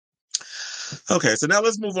Okay, so now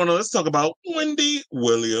let's move on. Let's talk about Wendy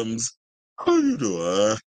Williams. How you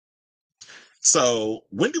doing? So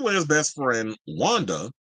Wendy Williams' best friend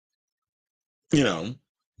Wanda, you know,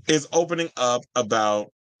 is opening up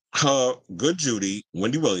about her good Judy,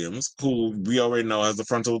 Wendy Williams, who we already know has the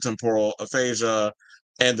frontal temporal aphasia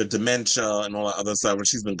and the dementia and all that other stuff, and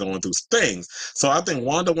she's been going through things. So I think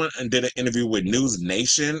Wanda went and did an interview with News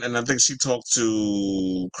Nation, and I think she talked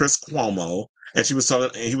to Chris Cuomo, and she was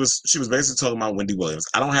talking, and she was basically talking about Wendy Williams.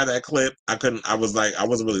 I don't have that clip. I was like, I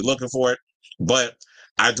wasn't really looking for it, but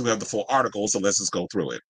I do have the full article, so let's just go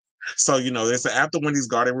through it. So, they said after Wendy's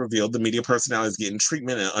Guardian revealed the media personality is getting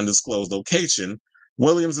treatment in an undisclosed location,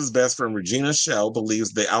 Williams' best friend Regina Shell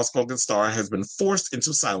believes the outspoken star has been forced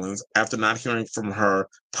into silence after not hearing from her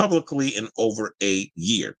publicly in over a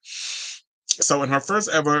year. So, in her first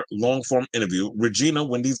ever long form interview, Regina,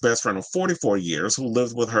 Wendy's best friend of 44 years, who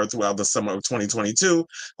lived with her throughout the summer of 2022,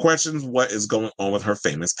 questions what is going on with her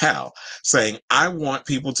famous pal, saying, I want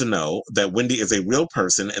people to know that Wendy is a real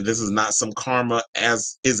person and this is not some karma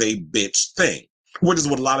as is a bitch thing. Which is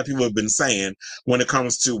what a lot of people have been saying when it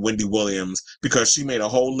comes to Wendy Williams, because she made a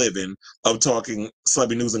whole living of talking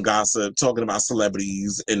celebrity news and gossip, talking about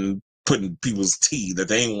celebrities and putting people's tea that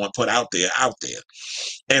they ain't want put out there out there.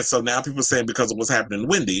 And so now people are saying because of what's happening to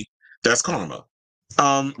Wendy, that's karma.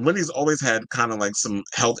 Wendy's always had kind of like some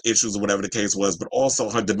health issues or whatever the case was, but also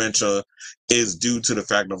her dementia is due to the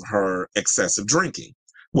fact of her excessive drinking,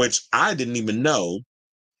 which I didn't even know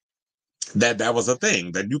that that was a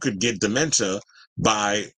thing, that you could get dementia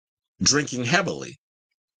by drinking heavily.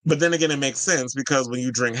 But then again, it makes sense because when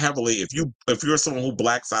you drink heavily, if you're someone who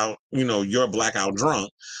blacks out, you're blackout drunk,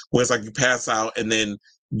 where it's like you pass out and then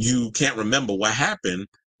you can't remember what happened.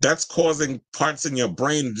 That's causing parts in your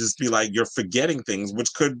brain to just be like you're forgetting things,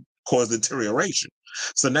 which could cause deterioration.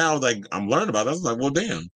 So now, like I'm learning about it, I was like, well,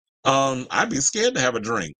 damn, I'd be scared to have a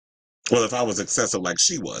drink. Well, if I was excessive like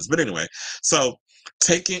she was. But anyway, so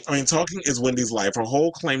talking is Wendy's life. Her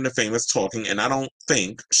whole claim to fame is talking, and I don't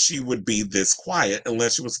think she would be this quiet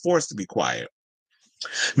unless she was forced to be quiet.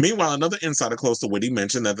 Meanwhile, another insider close to Wendy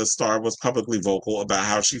mentioned that the star was publicly vocal about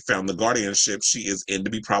how she found the guardianship she is in to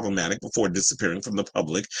be problematic before disappearing from the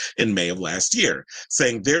public in May of last year,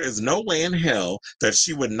 saying there is no way in hell that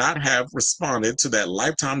she would not have responded to that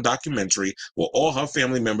Lifetime documentary with all her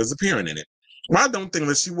family members appearing in it. Well, I don't think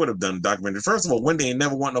that she would have done a documentary. First of all, Wendy ain't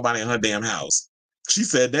never want nobody in her damn house. She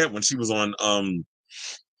said that when she was on,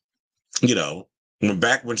 you know,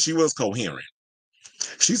 when she was coherent.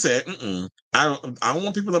 She said, I don't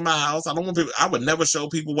want people in my house. I don't want people. I would never show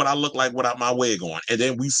people what I look like without my wig on. And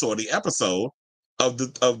then we saw the episode of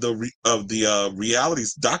the reality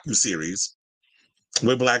docu series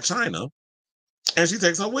with Black China, and she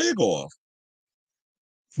takes her wig off,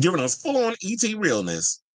 giving us full on ET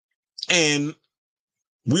realness, and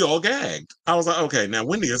we all gagged. I was like, okay, now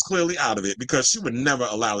Wendy is clearly out of it because she would never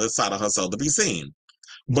allow this side of herself to be seen.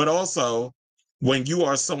 But also, when you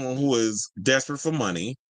are someone who is desperate for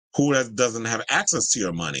money, doesn't have access to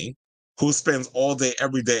your money, who spends all day,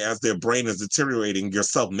 every day as their brain is deteriorating, you're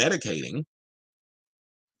self medicating,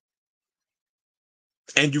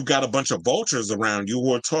 and you've got a bunch of vultures around you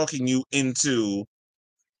who are talking you into,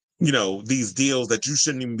 these deals that you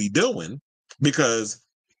shouldn't even be doing because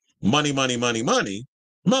money, money, money, money,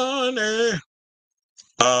 money.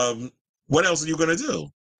 Um, what else are you going to do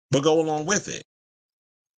but go along with it?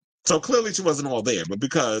 So clearly she wasn't all there, but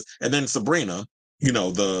and then Sabrina,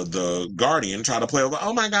 the Guardian tried to play over,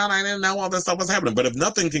 oh my God, I didn't know all this stuff was happening. But if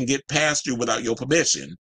nothing can get past you without your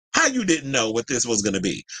permission, how you didn't know what this was going to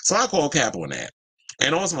be? So I call cap on that.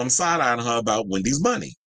 And also I'm side-eyeing her about Wendy's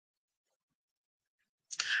money.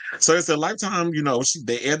 So it's a Lifetime,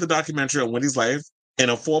 they aired the documentary on Wendy's life in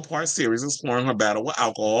a 4-part series exploring her battle with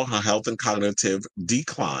alcohol, her health and cognitive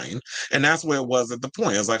decline. And that's where it was at the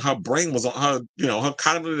point. It's like her brain was on her, her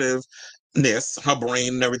cognitiveness, her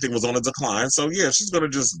brain and everything was on a decline. So yeah, she's gonna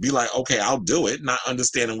just be like, okay, I'll do it, not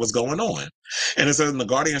understanding what's going on. And it says in the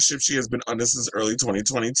guardianship she has been under since early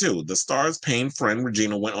 2022. The star's pain friend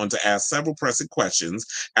Regina went on to ask several pressing questions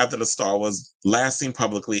after the star was last seen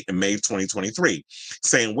publicly in May 2023,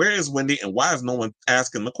 saying, where is Wendy and why is no one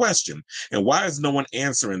asking the question? And why is no one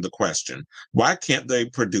answering the question? Why can't they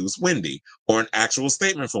produce Wendy or an actual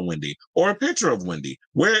statement from Wendy or a picture of Wendy?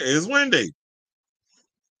 Where is Wendy?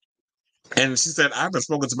 And she said, I haven't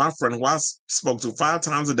spoken to my friend who I spoke to 5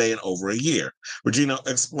 times a day in over a year. Regina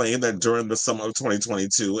explained that during the summer of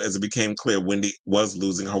 2022, as it became clear Wendy was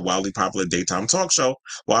losing her wildly popular daytime talk show,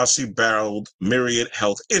 while she battled myriad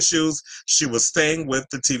health issues, she was staying with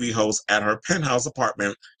the TV host at her penthouse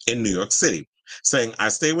apartment in New York City. saying, I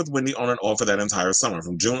stayed with Wendy on and off for that entire summer,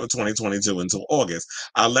 from June of 2022 until August.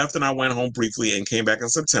 I left and I went home briefly and came back in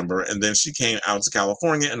September, and then she came out to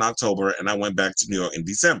California in October, and I went back to New York in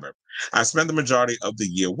December. I spent the majority of the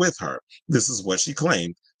year with her. This is what she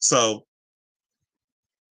claimed. So,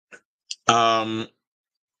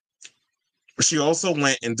 she also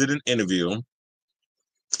went and did an interview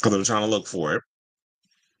because I'm trying to look for it.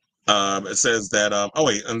 It says that, oh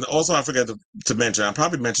wait, and also I forgot to mention, I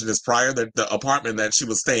probably mentioned this prior, that the apartment that she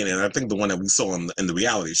was staying in, I think the one that we saw in the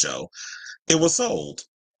reality show, it was sold.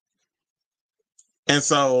 And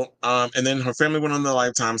so, and then her family went on the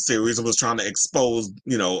Lifetime series and was trying to expose,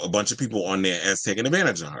 a bunch of people on there as taking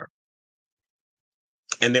advantage of her.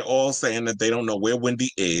 And they're all saying that they don't know where Wendy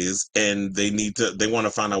is and they want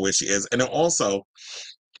to find out where she is. And then also,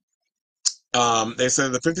 they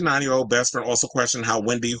said the 59-year-old best friend also questioned how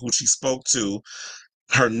Wendy, who she spoke to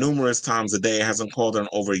her numerous times a day, hasn't called her in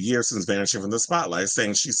over a year since vanishing from the spotlight,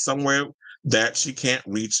 saying she's somewhere that she can't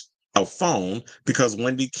reach a phone because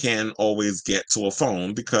Wendy can always get to a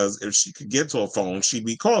phone, because if she could get to a phone, she'd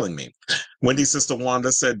be calling me. Wendy's sister Wanda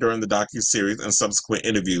said during the docuseries and subsequent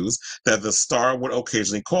interviews that the star would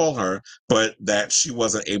occasionally call her, but that she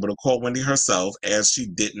wasn't able to call Wendy herself as she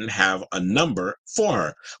didn't have a number for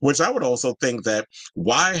her. Which I would also think that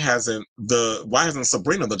why hasn't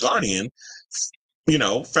Sabrina the Guardian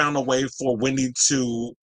found a way for Wendy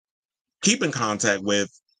to keep in contact with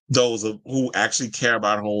those who actually care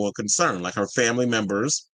about her or concerned, like her family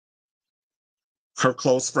members, her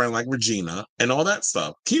close friend like Regina, and all that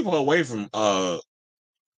stuff. Keep her away from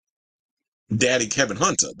Daddy Kevin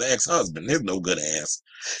Hunter, the ex-husband, his no good ass.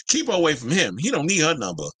 Keep her away from him. He don't need her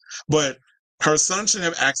number. But her son should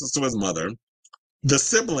have access to his mother. The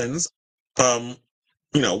siblings,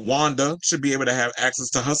 Wanda should be able to have access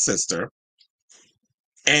to her sister.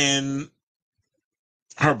 And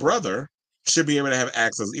her brother should be able to have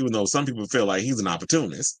access, even though some people feel like he's an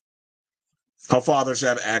opportunist. Her father should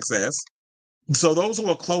have access. So those who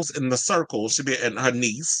are close in the circle should be, and her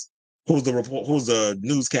niece, who's the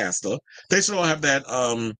newscaster, they should all have that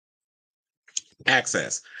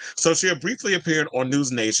access. So she had briefly appeared on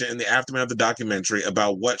News Nation in the aftermath of the documentary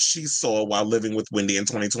about what she saw while living with Wendy in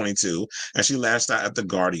 2022, and she lashed out at The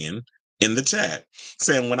Guardian in the chat,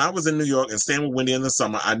 saying, when I was in New York and staying with Wendy in the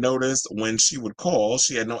summer, I noticed when she would call,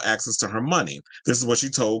 she had no access to her money. This is what she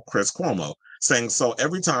told Chris Cuomo, saying, so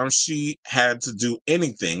every time she had to do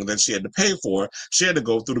anything that she had to pay for, she had to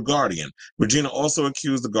go through The Guardian. Regina also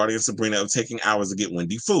accused The Guardian Sabrina of taking hours to get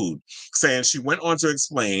Wendy food, saying she went on to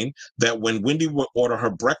explain that when Wendy would order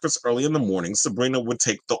her breakfast early in the morning, Sabrina would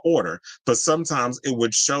take the order, but sometimes it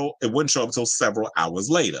wouldn't show up until several hours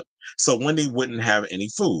later. So Wendy wouldn't have any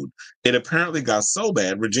food. It apparently got so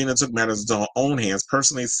bad, Regina took matters into her own hands,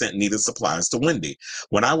 personally sent needed supplies to Wendy.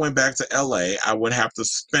 When I went back to LA, I would have to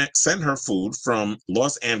send her food from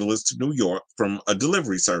Los Angeles to New York from a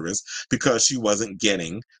delivery service because she wasn't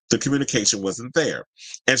getting, the communication wasn't there.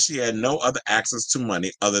 And she had no other access to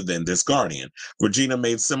money other than this Guardian. Regina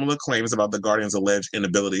made similar claims about the Guardian's alleged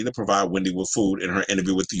inability to provide Wendy with food in her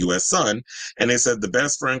interview with the U.S. Sun. And they said the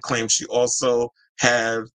best friend claimed she also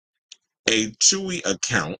had a Chewy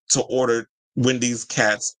account to order Wendy's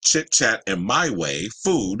Cats Chit Chat and My Way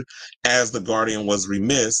food, as the Guardian was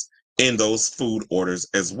remiss in those food orders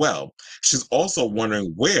as well. She's also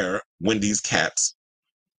wondering where Wendy's cats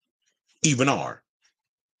even are.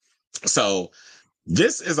 So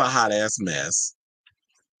this is a hot ass mess.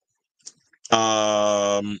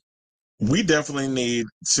 We definitely need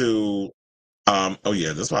to oh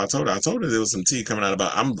yeah, that's why I told her. I told her there was some tea coming out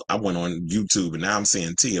about I went on YouTube and now I'm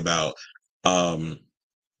seeing tea about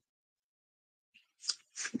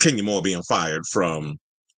Kenya Moore being fired from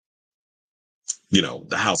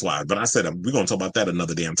the Housewives. But I said we're gonna talk about that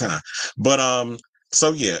another damn time. But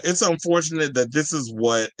so yeah, it's unfortunate that this is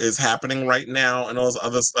what is happening right now and all this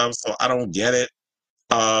other stuff. So I don't get it.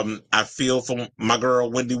 I feel for my girl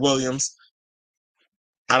Wendy Williams.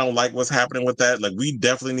 I don't like what's happening with that. Like, we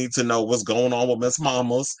definitely need to know what's going on with Miss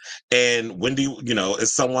Mamas. And Wendy,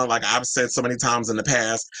 is someone, like I've said so many times in the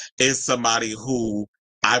past, is somebody who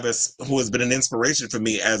who has been an inspiration for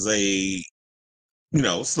me as a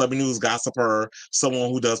celebrity news gossiper, someone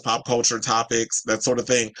who does pop culture topics, that sort of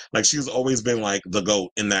thing. Like, she's always been like the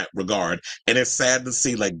GOAT in that regard. And it's sad to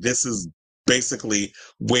see, like, this is basically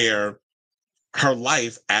where her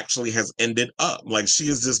life actually has ended up. Like, she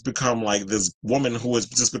has just become like this woman who has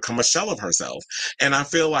just become a shell of herself. And I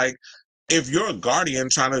feel like if you're a guardian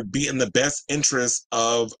trying to be in the best interest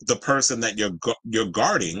of the person that you're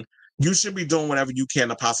guarding, you should be doing whatever you can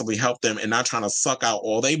to possibly help them and not trying to suck out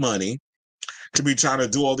all their money, to be trying to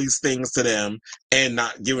do all these things to them and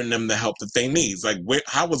not giving them the help that they need. Like,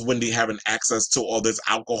 how was Wendy having access to all this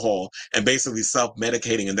alcohol and basically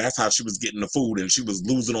self-medicating, and that's how she was getting the food, and she was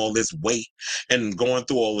losing all this weight and going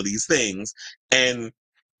through all of these things. And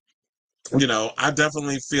I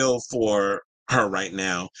definitely feel for her right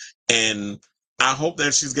now, and I hope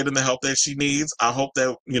that she's getting the help that she needs. I hope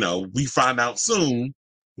that we find out soon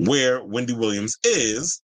where Wendy Williams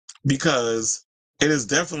is, because it is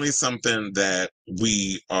definitely something that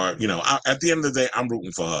we are, at the end of the day, I'm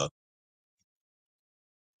rooting for her.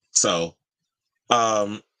 So,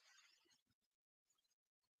 um,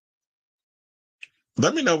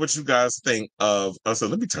 let me know what you guys think of. Oh, so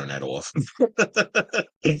let me turn that off.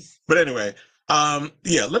 But anyway,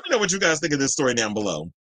 yeah, let me know what you guys think of this story down below.